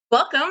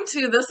Welcome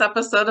to this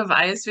episode of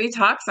ISV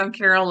Talks. I'm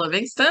Carol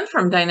Livingston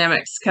from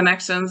Dynamics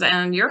Connections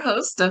and your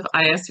host of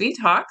ISV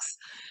Talks.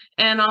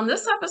 And on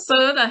this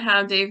episode, I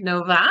have Dave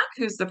Novak,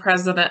 who's the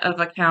president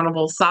of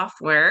Accountable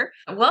Software.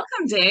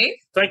 Welcome, Dave.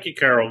 Thank you,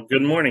 Carol.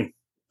 Good morning.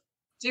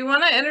 Do you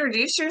want to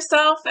introduce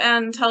yourself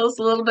and tell us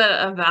a little bit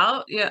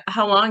about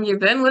how long you've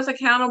been with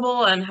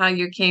Accountable and how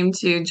you came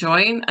to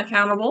join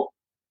Accountable?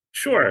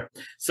 Sure.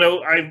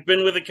 So I've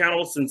been with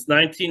Accountable since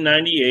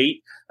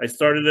 1998. I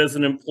started as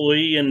an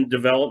employee in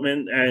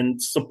development and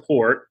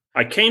support.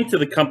 I came to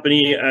the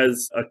company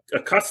as a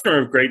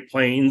customer of Great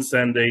Plains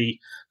and a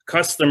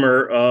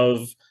customer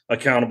of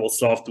Accountable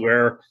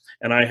Software.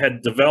 And I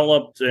had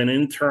developed an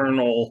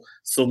internal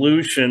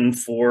solution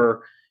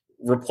for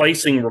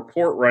replacing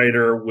Report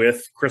Writer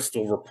with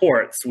Crystal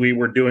Reports. We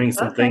were doing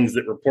some things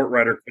that Report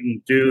Writer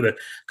couldn't do. The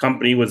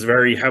company was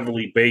very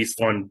heavily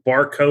based on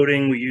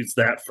barcoding. We used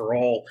that for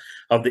all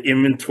of the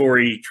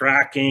inventory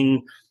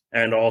tracking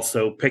and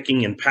also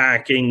picking and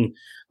packing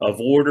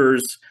of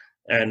orders.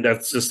 And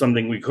that's just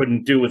something we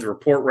couldn't do with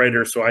Report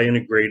Writer. So I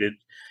integrated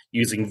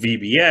using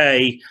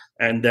VBA,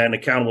 and then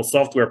Accountable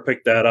Software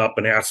picked that up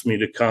and asked me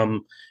to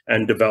come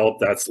and develop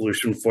that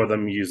solution for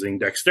them using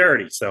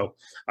Dexterity. So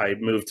I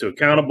moved to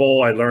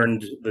Accountable. I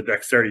learned the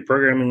Dexterity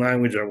programming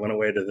language. I went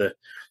away to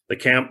the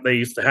camp they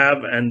used to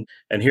have, and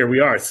here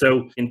we are.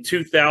 So in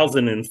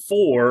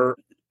 2004,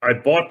 I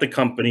bought the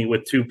company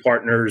with two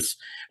partners,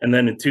 and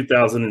then in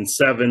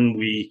 2007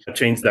 we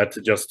changed that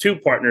to just two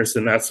partners,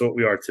 and that's what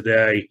we are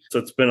today. So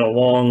it's been a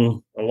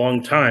long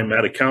time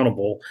at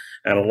Accountable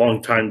and a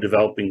long time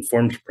developing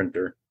Forms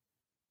Printer.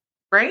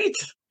 Great.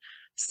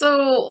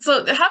 So how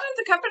did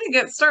the company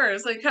get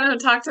started? So you kind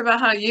of talked about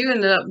how you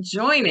ended up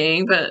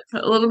joining, but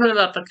a little bit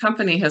about the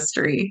company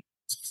history.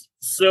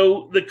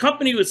 So the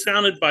company was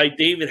founded by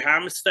David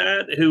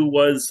Hammerstad, who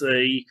was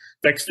a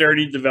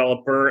Dexterity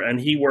developer,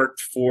 and he worked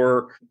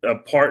for a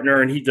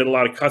partner, and he did a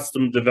lot of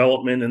custom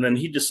development, and then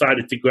he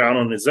decided to go out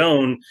on his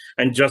own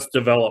and just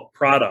develop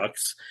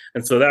products.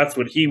 And so that's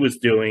what he was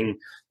doing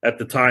at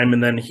the time.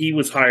 And then he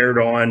was hired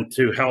on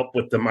to help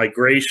with the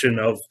migration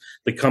of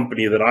the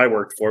company that I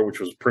worked for,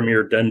 which was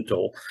Premier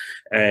Dental.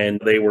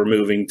 And they were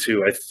moving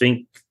to, I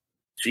think,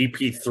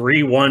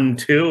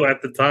 GP312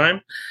 at the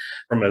time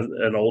from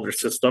an older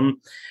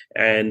system.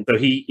 And so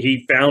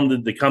he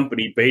founded the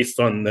company based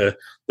on the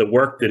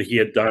work that he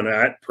had done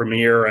at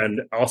Premier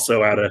and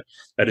also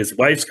at his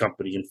wife's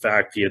company. In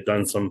fact, he had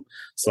done some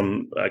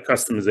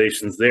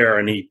customizations there,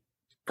 and he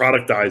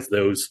productized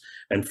those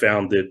and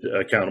founded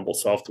Accountable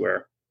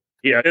Software.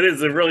 Yeah, it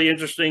is a really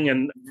interesting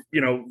and,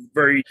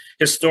 very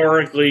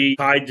historically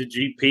tied to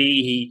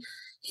GP.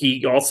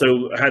 He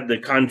also had the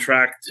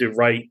contract to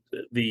write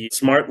the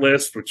Smart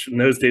List, which in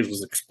those days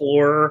was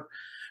Explorer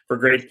for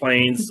Great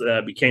Plains,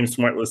 became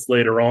Smart List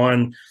later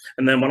on.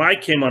 And then when I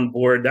came on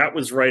board, that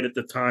was right at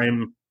the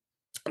time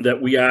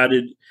that we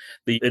added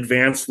the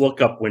advanced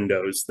lookup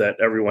windows that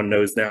everyone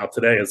knows now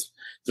today as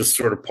just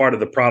sort of part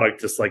of the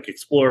product, just like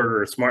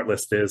Explorer or Smart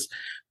List is.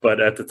 But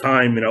at the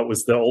time, it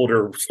was the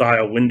older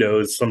style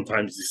windows.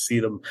 Sometimes you see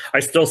them. I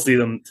still see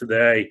them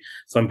today.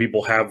 Some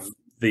people have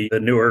the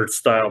newer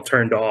style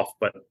turned off,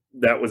 but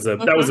that was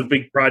a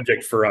big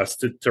project for us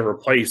to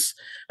replace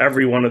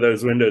every one of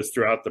those windows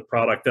throughout the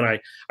product. And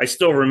I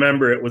still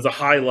remember it was a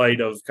highlight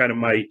of kind of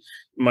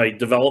my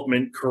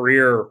development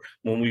career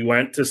when we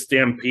went to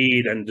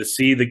Stampede and to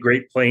see the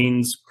Great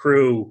Plains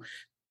crew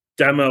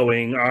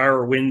demoing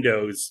our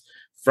windows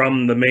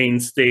from the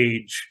main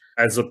stage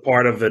as a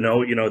part of the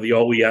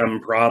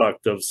OEM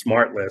product of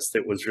Smart List.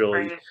 It was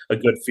really a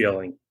good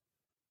feeling.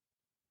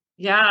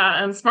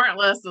 Yeah, and Smart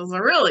List is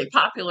a really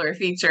popular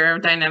feature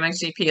of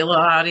Dynamics GP. A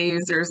lot of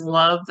users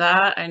love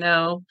that. I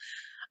know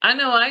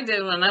I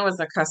did when I was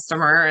a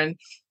customer. And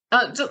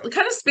just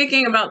kind of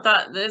speaking about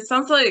that, it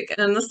sounds like,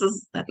 and this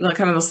is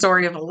kind of the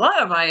story of a lot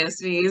of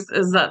ISVs,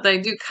 is that they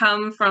do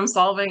come from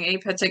solving a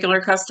particular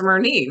customer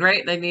need,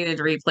 right? They needed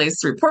to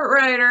replace Report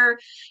Writer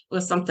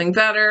with something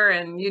better,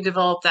 and you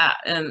developed that.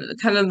 And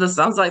kind of this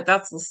sounds like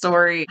that's the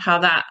story, how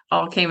that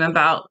all came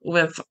about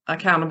with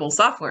Accountable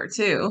Software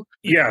too.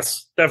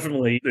 Yes,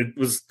 definitely. It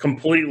was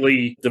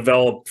completely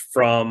developed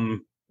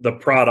from the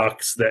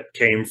products that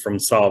came from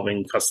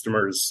solving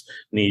customers'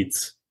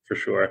 needs, for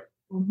sure.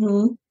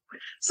 Mm-hmm.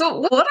 So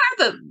what are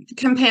the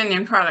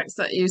companion products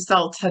that you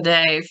sell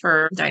today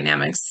for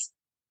Dynamics?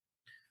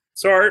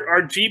 So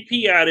our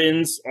GP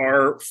add-ins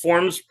are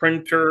Forms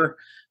Printer,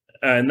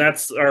 and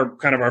that's our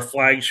kind of our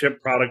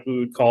flagship product, we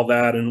would call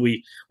that. And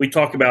we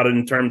talk about it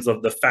in terms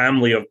of the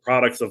family of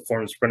products of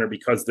Forms Printer,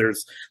 because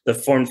there's the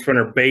Forms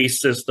Printer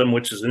base system,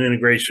 which is an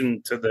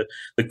integration to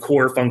the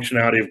core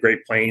functionality of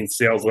Great Plains,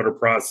 sales order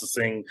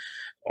processing,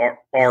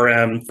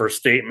 RM for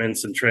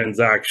statements and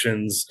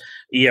transactions,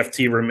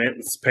 EFT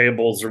remittance,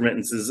 payables,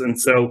 remittances. And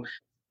so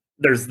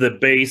there's the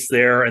base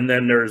there, and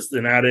then there's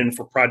an add-in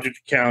for project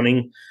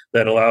accounting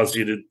that allows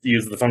you to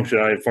use the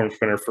functionality of Forms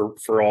Printer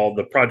for all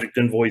the project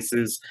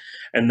invoices.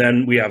 And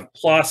then we have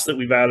Plus that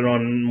we've added on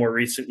in more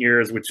recent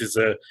years, which is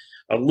a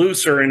a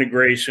looser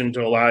integration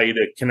to allow you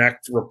to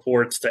connect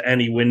reports to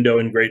any window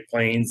in Great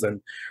Plains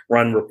and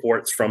run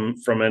reports from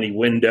any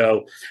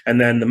window. And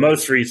then the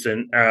most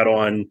recent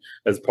add-on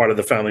as part of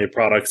the family of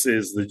products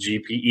is the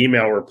GP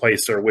email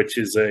replacer, which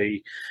is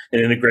an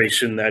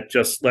integration that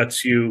just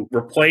lets you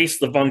replace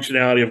the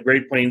functionality of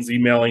Great Plains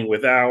emailing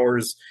with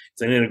ours.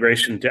 It's an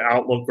integration to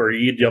Outlook or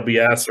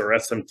EWS or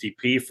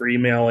SMTP for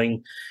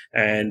emailing,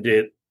 and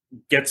it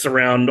gets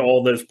around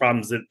all those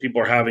problems that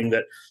people are having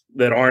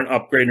that aren't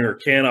upgrading or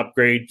can't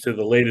upgrade to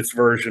the latest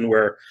version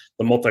where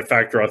the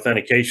multi-factor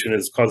authentication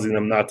is causing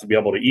them not to be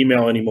able to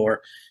email anymore.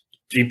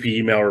 GP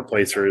Email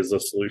Replacer is a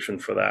solution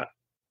for that.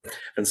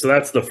 And so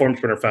that's the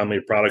FormSprinter family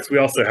of products. We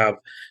also have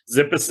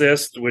Zip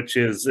Assist, which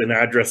is an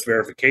address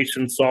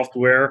verification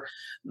software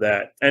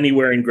that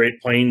anywhere in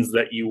Great Plains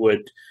that you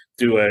would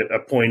do a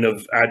point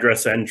of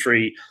address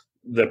entry,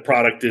 the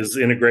product is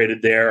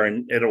integrated there,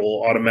 and it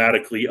will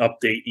automatically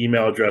update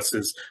email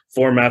addresses,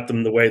 format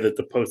them the way that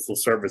the Postal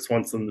Service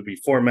wants them to be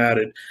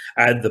formatted,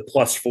 add the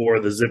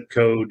 +4, the zip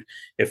code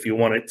if you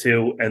want it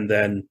to, and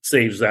then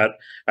saves that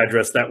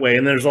address that way.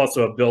 And there's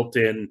also a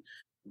built-in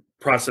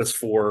process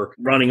for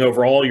running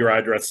over all your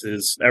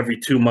addresses. Every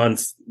 2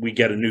 months, we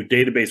get a new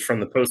database from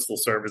the Postal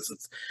Service.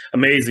 It's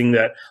amazing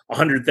that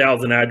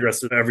 100,000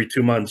 addresses every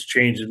 2 months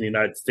change in the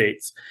United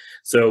States.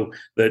 So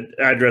the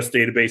address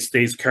database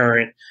stays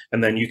current,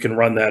 and then you can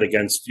run that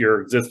against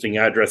your existing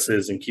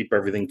addresses and keep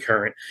everything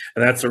current.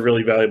 And that's a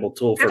really valuable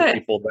tool for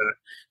people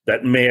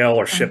that mail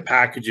or ship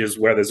packages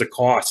where there's a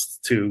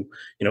cost to,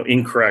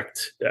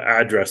 incorrect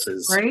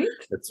addresses. Right.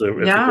 It's a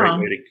great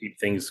way to keep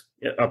things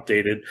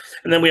updated.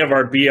 And then we have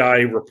our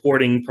BI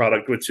reporting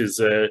product, which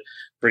is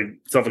pretty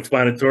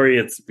self-explanatory.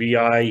 It's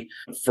BI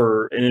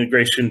for an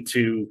integration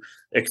to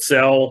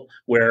Excel,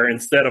 where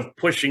instead of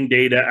pushing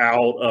data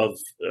out of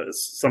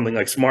something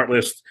like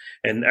SmartList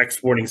and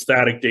exporting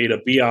static data,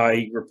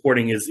 BI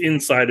reporting is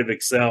inside of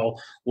Excel,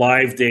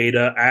 live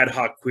data, ad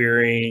hoc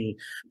querying,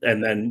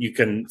 and then you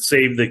can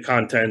save the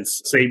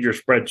contents, save your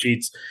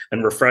spreadsheets,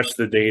 and refresh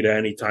the data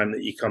anytime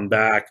that you come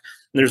back.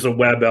 There's a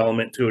web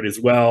element to it as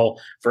well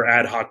for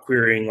ad hoc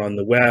querying on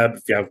the web.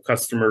 If you have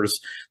customers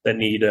that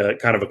need a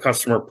kind of a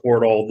customer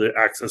portal, the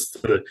access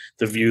to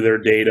view their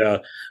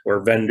data,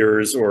 or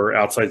vendors or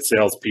outside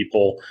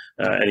salespeople,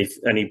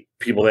 any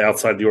people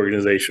outside the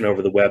organization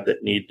over the web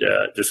that need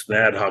just an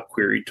ad hoc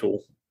query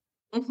tool.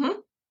 Mm-hmm.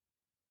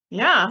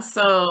 Yeah,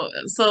 so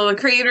the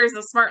creators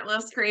of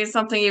SmartList create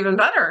something even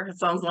better, it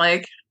sounds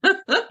like.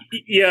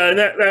 Yeah, and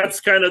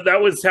that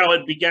was how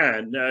it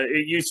began.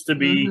 It used to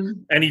be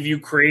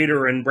AnyView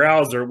Creator and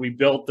Browser. We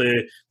built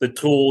the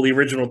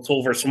original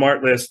tool for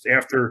SmartList.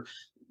 After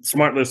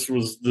SmartList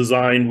was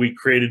designed, we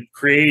created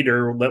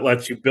Creator that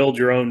lets you build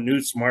your own new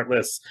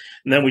SmartLists.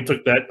 And then we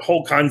took that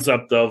whole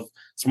concept of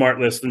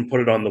SmartList and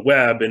put it on the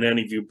web in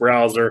AnyView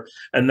Browser,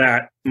 and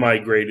that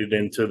migrated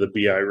into the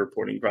BI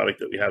reporting product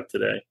that we have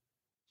today.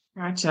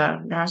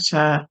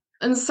 Gotcha.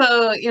 And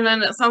so,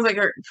 and it sounds like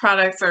our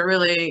products are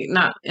really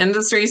not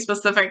industry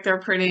specific. They're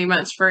pretty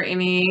much for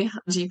any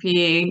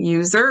GP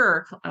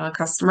user or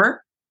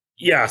customer.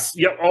 Yes.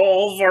 Yep.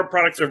 All of our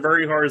products are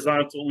very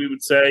horizontal, we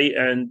would say.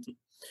 And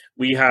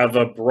we have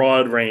a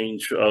broad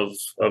range of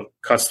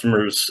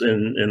customers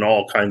in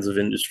all kinds of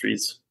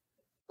industries.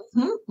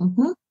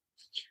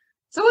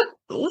 So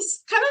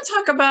let's kind of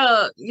talk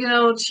about,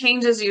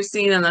 changes you've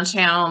seen in the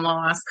channel in the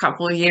last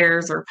couple of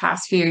years or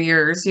past few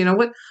years.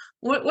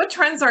 What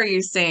trends are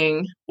you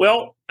seeing?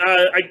 Well,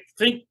 I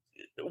think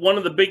one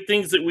of the big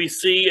things that we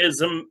see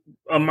is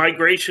a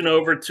migration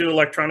over to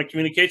electronic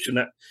communication.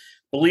 That,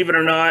 believe it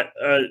or not,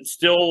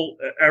 still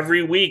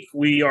every week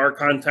we are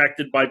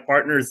contacted by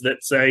partners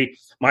that say,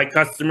 my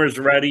customer's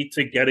ready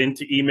to get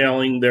into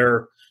emailing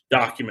their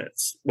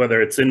documents,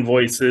 whether it's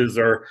invoices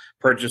or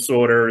purchase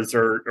orders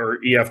or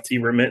EFT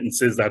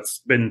remittances. That's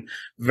been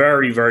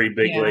very, very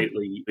big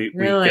lately.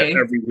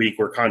 Every week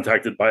we're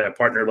contacted by a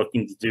partner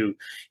looking to do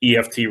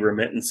EFT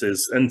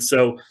remittances. And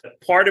so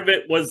part of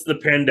it was the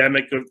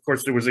pandemic. Of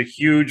course, there was a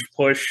huge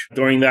push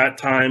during that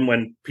time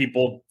when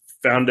people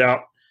found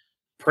out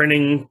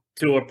printing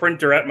to a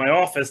printer at my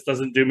office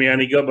doesn't do me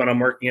any good when I'm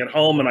working at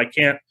home and I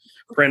can't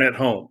print at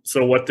home.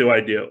 So what do I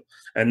do?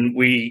 And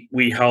we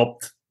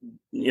helped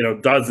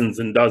dozens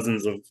and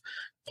dozens of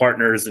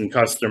partners and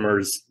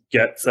customers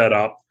get set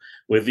up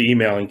with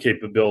emailing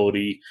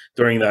capability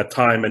during that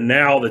time. And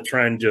now the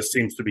trend just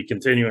seems to be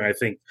continuing, I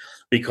think,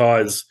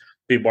 because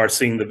people are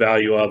seeing the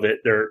value of it.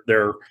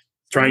 They're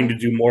trying to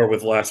do more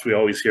with less. We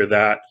always hear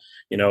that.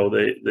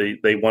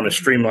 They want to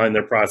streamline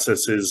their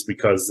processes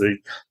because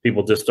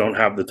people just don't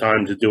have the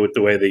time to do it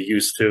the way they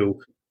used to.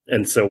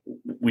 And so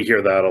we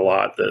hear that a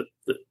lot, that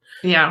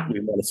we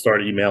want to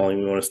start emailing,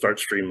 we want to start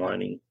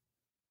streamlining.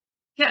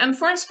 Yeah, and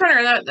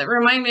FormSprinter, that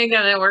remind me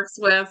again, it works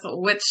with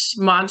which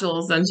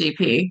modules in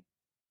GP?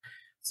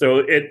 So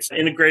it's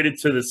integrated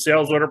to the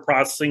sales order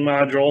processing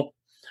module,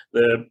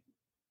 the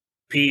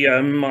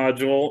PM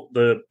module,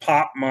 the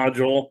POP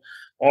module,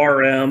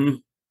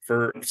 RM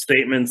for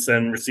statements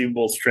and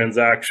receivables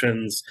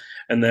transactions,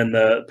 and then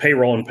the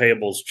payroll and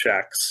payables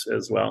checks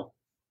as well.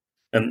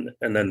 and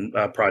then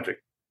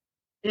project.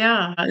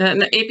 Yeah,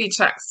 and AP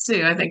checks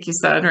too, I think you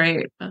said,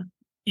 right?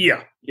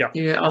 Yeah, yeah.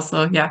 You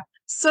also, yeah.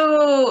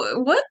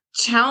 So, what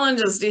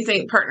challenges do you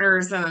think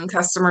partners and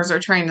customers are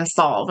trying to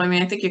solve? I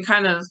mean, I think you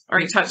kind of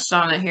already touched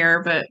on it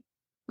here, but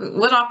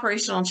what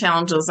operational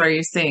challenges are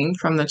you seeing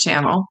from the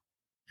channel?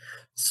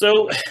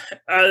 So,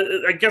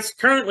 I guess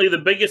currently the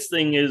biggest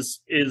thing is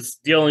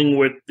dealing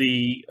with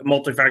the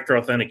multi-factor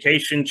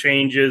authentication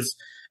changes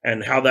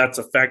and how that's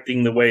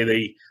affecting the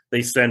way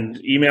they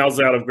send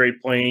emails out of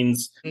Great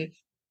Plains.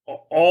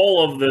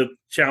 All of the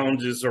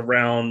challenges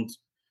around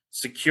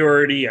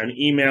security and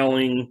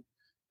emailing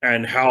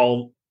and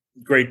how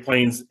Great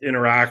Plains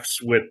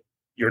interacts with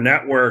your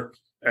network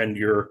and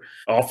your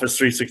Office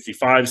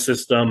 365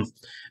 system.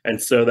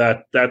 And so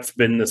that's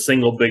been the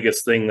single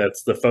biggest thing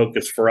that's the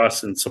focus for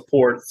us, and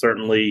support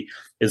certainly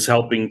is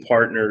helping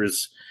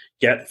partners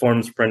get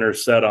Forms Printer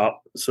set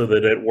up so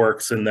that it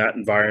works in that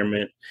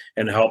environment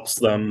and helps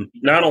them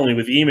not only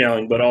with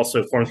emailing, but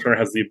also Forms Printer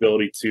has the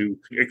ability to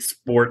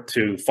export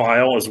to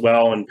file as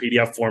well, and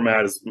PDF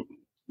format is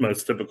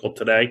most typical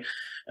today.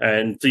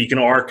 And so you can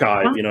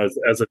archive,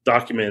 as a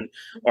document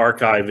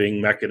archiving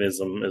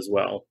mechanism as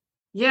well.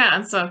 Yeah,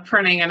 instead of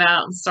printing it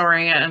out and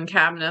storing it in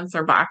cabinets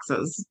or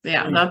boxes.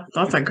 Yeah,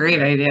 that's a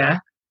great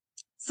idea.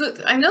 So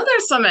I know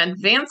there's some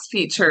advanced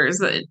features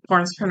that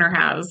Forms Printer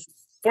has.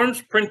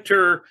 Forms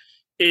Printer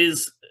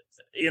is,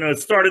 it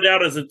started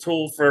out as a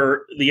tool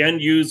for the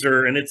end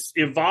user, and it's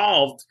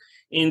evolved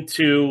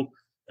into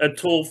a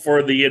tool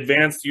for the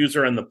advanced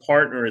user and the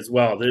partner as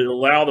well. They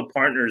allow the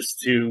partners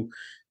to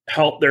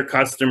help their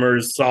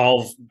customers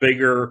solve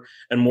bigger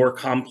and more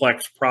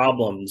complex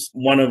problems.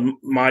 One of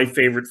my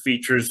favorite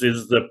features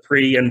is the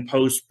pre and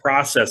post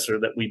processor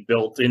that we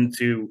built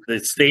into the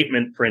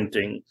statement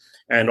printing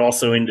and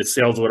also into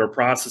sales order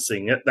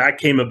processing. That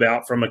came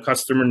about from a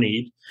customer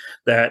need,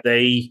 that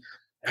they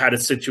had a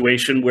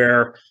situation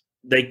where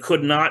they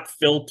could not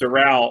filter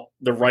out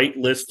the right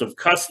list of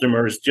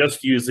customers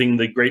just using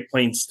the Great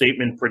Plains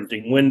statement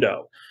printing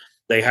window.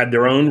 They had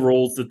their own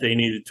rules that they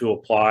needed to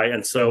apply.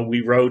 And so we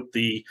wrote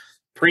the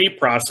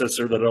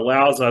pre-processor that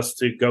allows us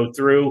to go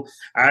through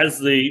as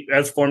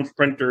Forms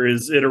Printer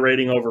is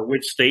iterating over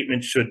which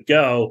statement should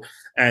go,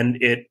 and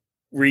it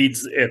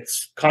reads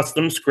its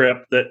custom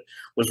script that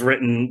was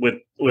written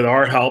with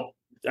our help,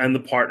 and the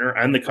partner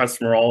and the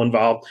customer all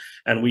involved.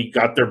 And we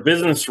got their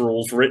business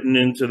rules written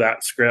into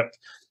that script.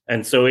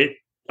 And so it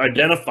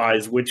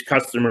identifies which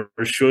customers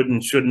should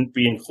and shouldn't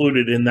be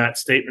included in that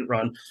statement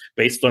run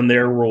based on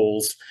their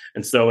rules.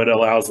 And so it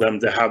allows them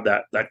to have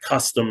that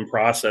custom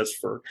process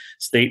for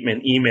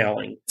statement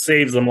emailing. It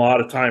saves them a lot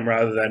of time,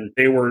 rather than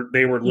they were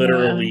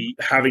literally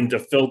having to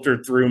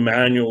filter through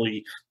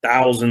manually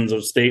thousands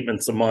of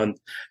statements a month.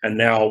 And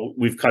now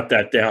we've cut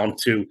that down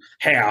to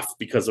half,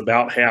 because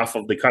about half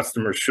of the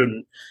customers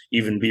shouldn't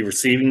even be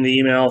receiving the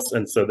emails.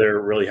 And so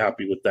they're really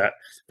happy with that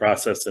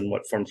process and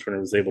what Forms Printer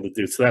was able to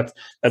do. So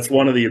that's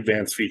one of the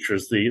advanced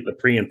features, the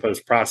pre and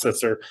post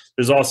processor.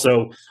 There's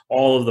also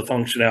all of the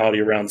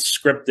functionality around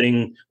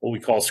scripting, what we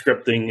call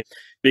scripting,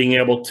 being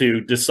able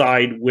to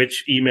decide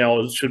which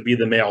email should be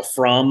the mail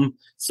from.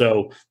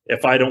 So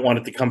if I don't want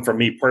it to come from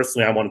me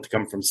personally, I want it to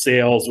come from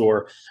sales,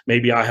 or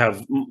maybe I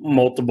have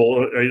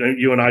multiple,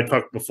 you and I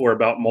talked before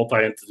about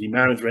multi-entity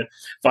management.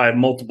 If I have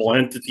multiple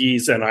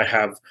entities and I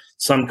have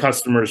some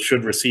customers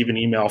should receive an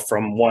email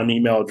from one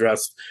email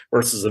address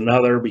versus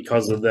another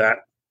because of that,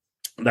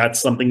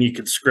 that's something you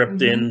could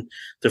script in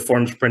to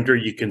Forms Printer.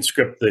 You can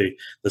script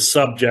the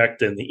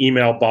subject and the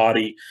email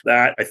body.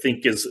 That, I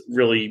think, is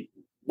really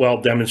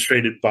well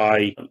demonstrated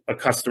by a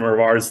customer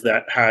of ours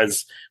that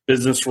has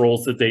business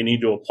rules that they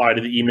need to apply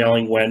to the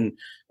emailing when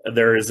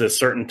there is a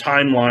certain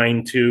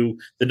timeline to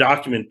the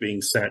document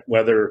being sent,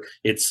 whether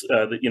it's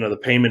the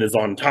payment is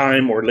on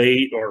time or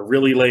late or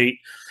really late,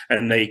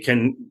 and they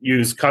can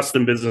use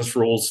custom business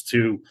rules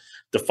to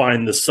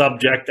define the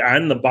subject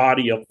and the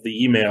body of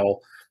the email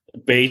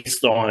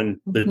based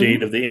on the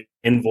date of the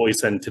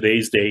invoice and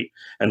today's date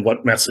and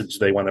what message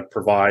they want to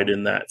provide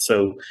in that.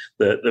 So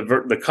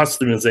the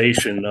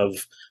customization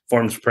of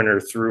Forms Printer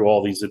through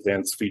all these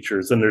advanced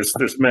features, and there's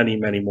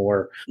many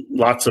more,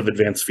 lots of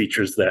advanced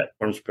features that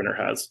Forms Printer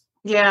has.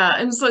 Yeah,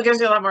 and so it gives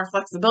you a lot more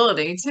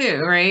flexibility too,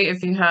 right?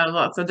 If you have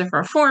lots of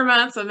different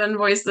formats of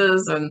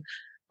invoices and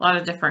a lot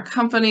of different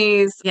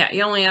companies, yeah,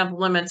 you only have a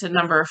limited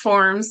number of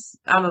forms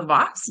out of the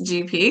box,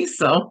 GP.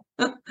 So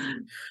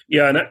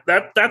yeah, and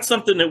that's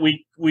something that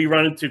we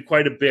run into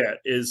quite a bit,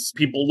 is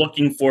people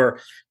looking for,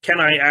 can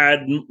I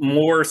add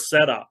more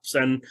setups?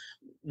 And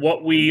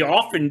what we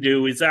often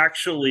do is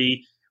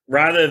actually,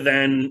 rather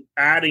than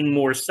adding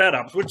more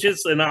setups, which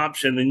is an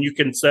option, and you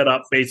can set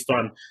up based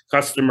on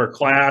customer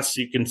class,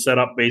 you can set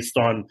up based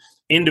on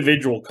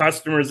individual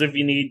customers if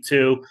you need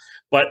to.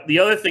 But the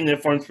other thing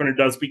that Forms Printer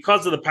does,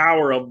 because of the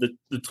power of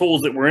the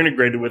tools that we're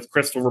integrated with,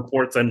 Crystal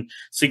Reports and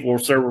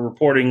SQL Server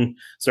reporting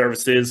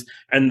services,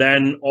 and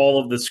then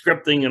all of the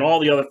scripting and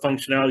all the other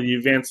functionality, the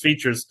advanced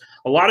features,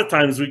 a lot of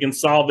times we can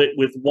solve it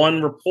with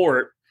one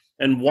report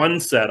and one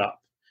setup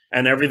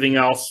and everything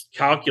else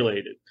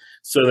calculated,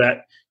 so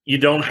that you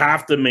don't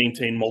have to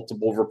maintain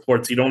multiple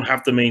reports. You don't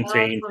have to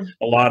maintain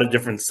a lot of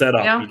different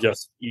setup. Yeah.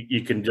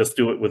 You can just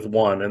do it with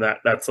one, and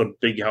that's a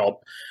big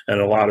help,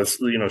 and a lot of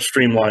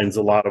streamlines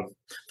a lot of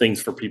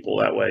things for people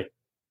that way.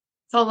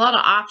 So a lot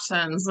of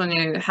options when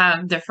you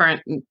have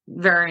different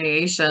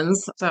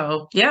variations.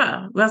 So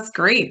yeah, that's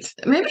great.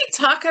 Maybe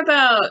talk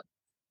about,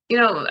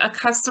 a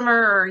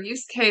customer or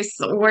use case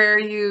where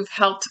you've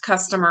helped a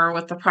customer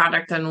with the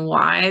product and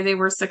why they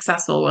were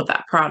successful with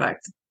that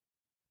product.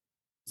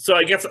 So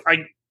I guess I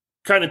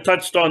kind of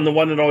touched on the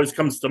one that always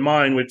comes to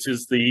mind, which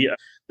is the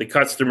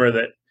customer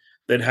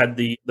that had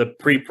the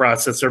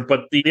preprocessor.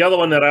 But the other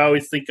one that I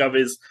always think of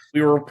is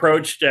we were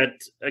approached at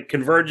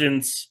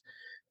Convergence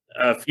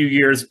a few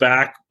years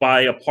back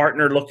by a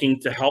partner looking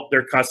to help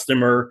their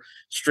customer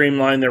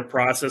streamline their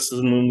processes.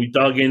 And when we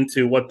dug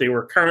into what they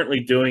were currently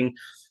doing,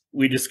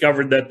 we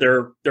discovered that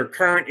their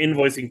current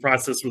invoicing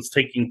process was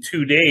taking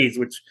 2 days,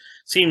 which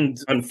seemed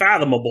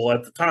unfathomable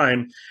at the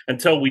time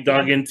until we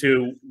dug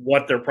into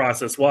what their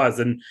process was.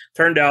 And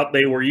turned out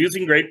they were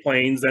using Great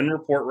Plains and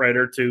Report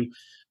Writer to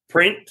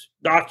print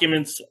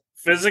documents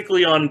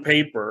physically on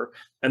paper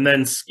and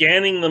then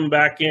scanning them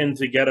back in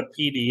to get a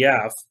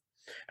PDF,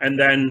 and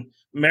then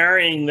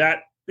marrying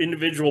that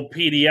individual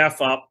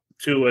PDF up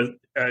to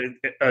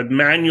a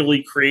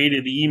manually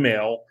created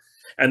email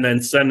and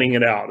then sending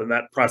it out. And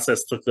that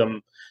process took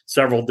them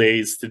several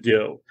days to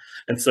do.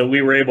 And so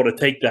we were able to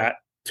take that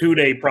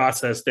 2-day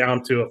process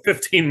down to a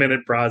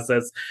 15-minute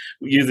process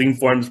using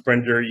Forms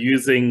Printer,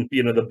 using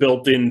the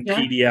built-in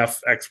PDF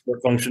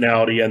export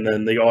functionality, and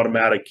then the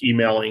automatic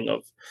emailing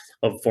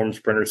of Forms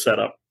Printer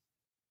setup.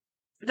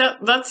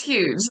 That's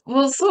huge.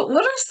 Well, so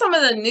what are some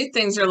of the new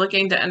things you're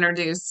looking to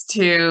introduce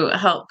to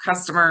help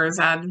customers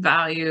add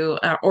value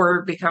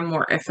or become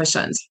more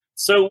efficient?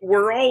 So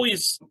we're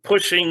always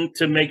pushing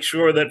to make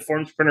sure that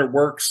Forms Printer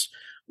works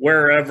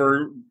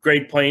wherever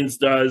Great Plains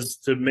does,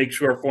 to make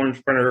sure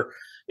Forms Printer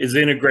is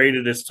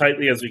integrated as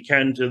tightly as we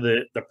can to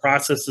the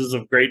processes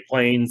of Great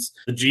Plains.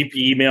 The GP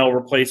email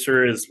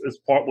replacer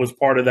was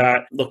part of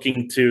that,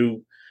 looking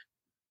to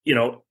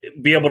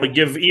be able to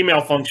give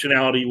email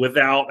functionality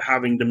without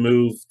having to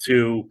move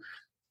to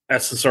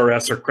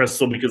SSRS or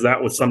Crystal, because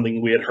that was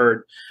something we had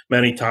heard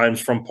many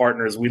times from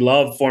partners. We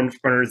love Forms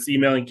Printer's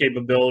emailing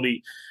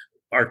capability.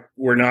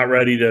 We're not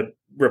ready to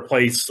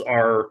replace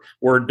our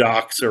Word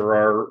docs or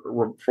our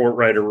Report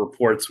Writer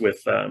reports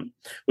with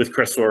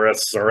Crystal or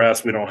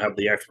SSRS. We don't have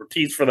the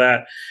expertise for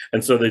that.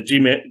 And so the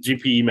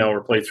GP email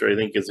replacer, I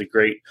think, is a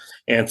great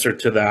answer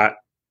to that.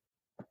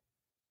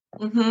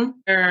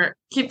 Or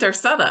keep their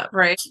setup,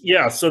 right?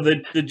 Yeah. So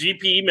the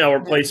GP email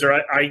replacer,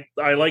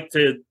 I like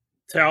to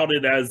tout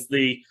it as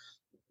the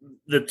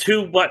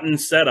 2-button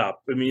setup.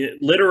 I mean,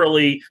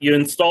 literally, you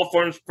install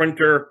Forms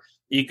Printer,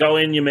 you go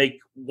in, you make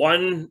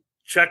one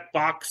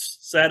checkbox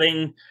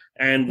setting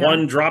and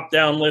one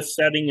drop-down list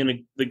setting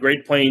in the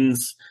Great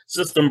Plains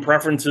system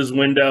preferences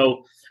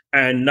window,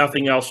 and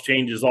nothing else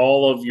changes.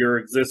 All of your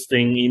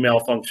existing email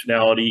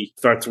functionality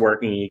starts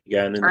working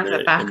again in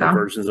the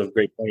versions of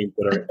Great Plains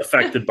that are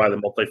affected by the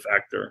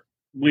multi-factor.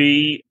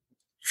 We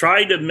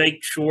try to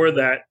make sure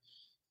that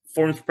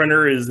Forms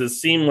Printer is as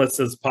seamless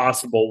as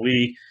possible.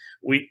 We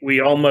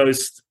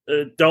almost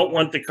don't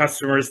want the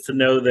customers to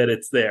know that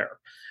it's there.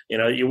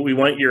 We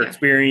want your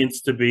experience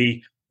to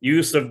be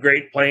use of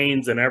Great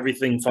Plains and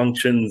everything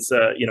functions,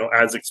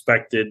 as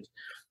expected,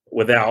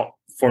 without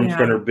Forms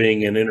Printer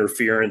being an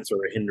interference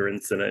or a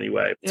hindrance in any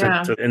way.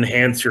 To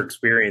enhance your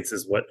experience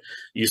is what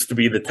used to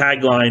be the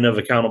tagline of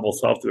accountable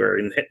software,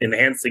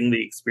 enhancing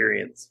the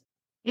experience.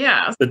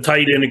 Yeah. The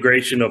tight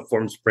integration of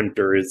Forms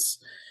Printer is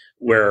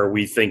where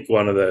we think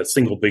one of the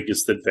single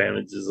biggest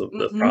advantages of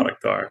the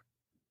product are.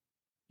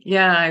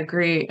 Yeah, I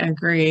agree.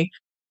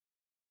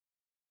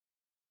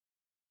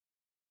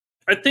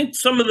 I think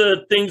some of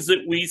the things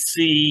that we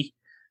see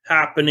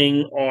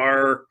happening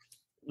are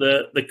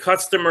the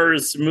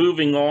customers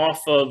moving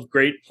off of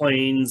Great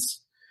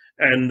Plains,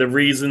 and the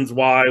reasons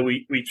why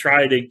we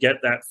try to get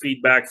that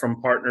feedback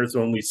from partners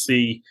when we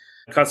see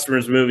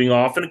customers moving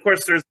off. And of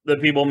course, there's the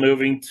people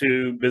moving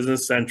to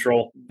Business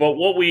Central. But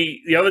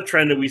the other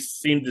trend that we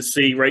seem to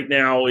see right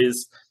now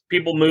is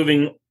people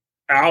moving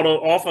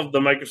off of the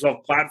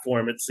Microsoft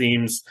platform, it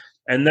seems.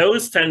 And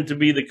those tend to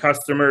be the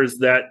customers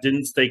that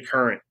didn't stay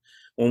current.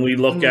 When we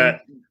look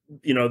at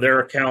their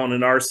account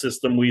in our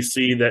system, we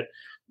see that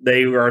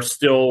they are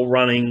still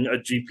running a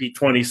GP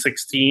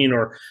 2016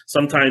 or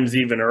sometimes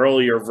even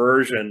earlier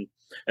version,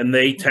 and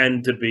they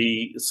tend to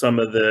be some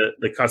of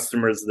the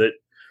customers that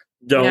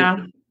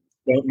don't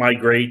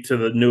migrate to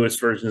the newest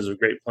versions of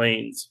Great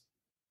Plains.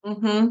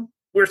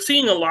 We're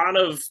seeing a lot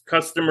of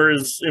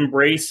customers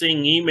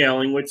embracing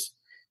emailing, which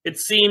it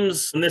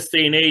seems in this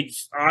day and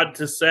age odd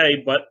to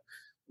say, but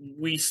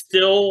we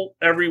still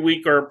every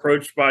week are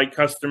approached by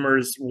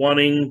customers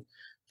wanting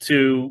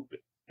to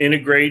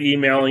integrate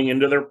emailing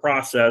into their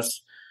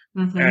process.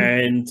 Mm-hmm.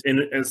 And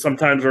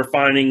sometimes we're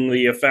finding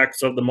the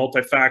effects of the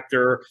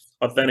multi-factor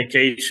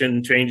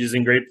authentication changes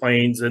in Great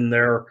Plains and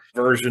their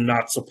version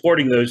not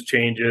supporting those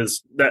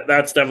changes.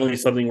 That's definitely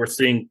something we're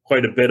seeing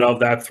quite a bit of.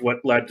 That's what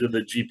led to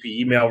the GP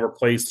email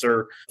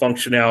replacer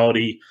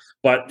functionality.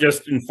 But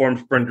just in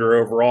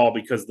FormsPrinter overall,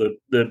 because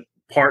the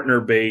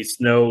partner base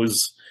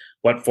knows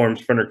what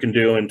FormsPrinter can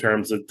do in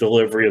terms of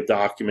delivery of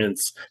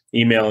documents,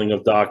 emailing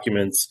of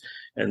documents.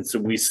 And so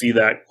we see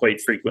that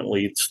quite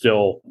frequently. It's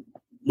still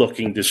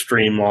looking to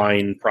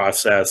streamline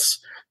process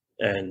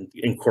and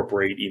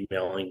incorporate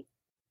emailing.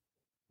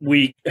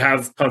 We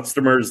have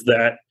customers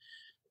that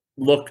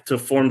look to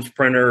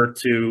FormsPrinter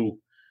to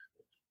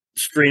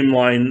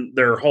streamline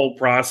their whole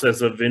process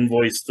of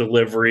invoice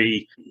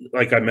delivery.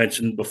 Like I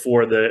mentioned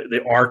before,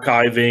 the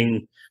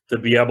archiving, to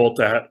be able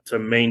to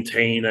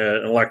maintain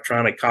an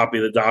electronic copy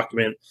of the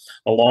document,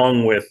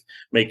 along with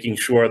making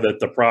sure that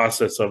the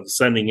process of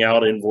sending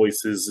out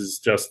invoices is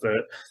just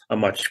a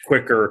much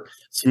quicker,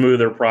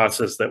 smoother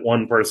process that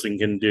one person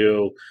can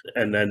do.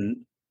 And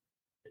then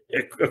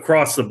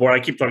across the board, I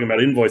keep talking about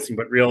invoicing,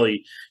 but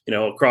really,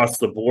 across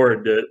the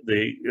board,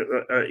 the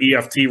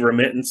EFT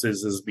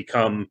remittances has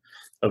become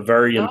a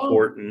very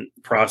important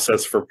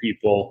process for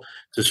people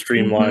to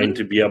streamline,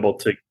 to be able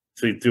to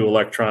do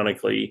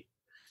electronically,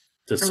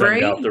 to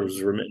send out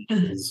those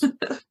remittances.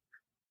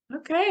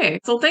 Okay.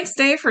 So thanks,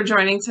 Dave, for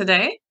joining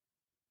today.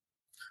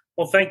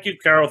 Well, thank you,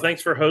 Carol.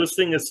 Thanks for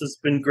hosting. This has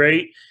been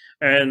great.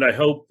 And I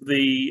hope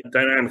the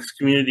Dynamics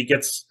community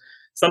gets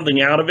something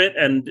out of it.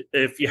 And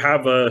if you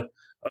have a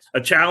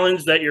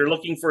challenge that you're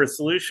looking for a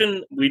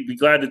solution, we'd be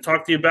glad to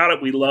talk to you about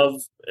it. We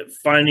love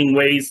finding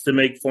ways to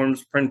make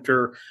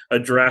FormsPrinter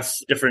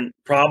address different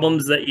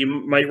problems that you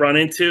might run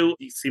into.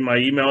 You see my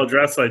email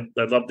address. I'd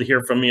love to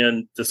hear from you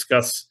and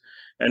discuss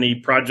any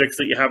projects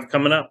that you have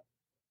coming up.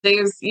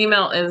 Dave's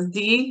email is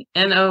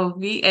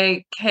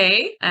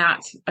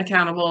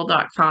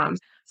dnovak@accountable.com.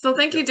 So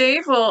thank you,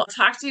 Dave. We'll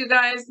talk to you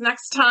guys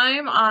next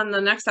time on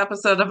the next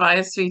episode of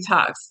ISV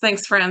Talks.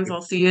 Thanks, friends.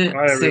 I'll see you soon.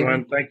 Bye,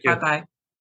 everyone. Thank you. Bye-bye.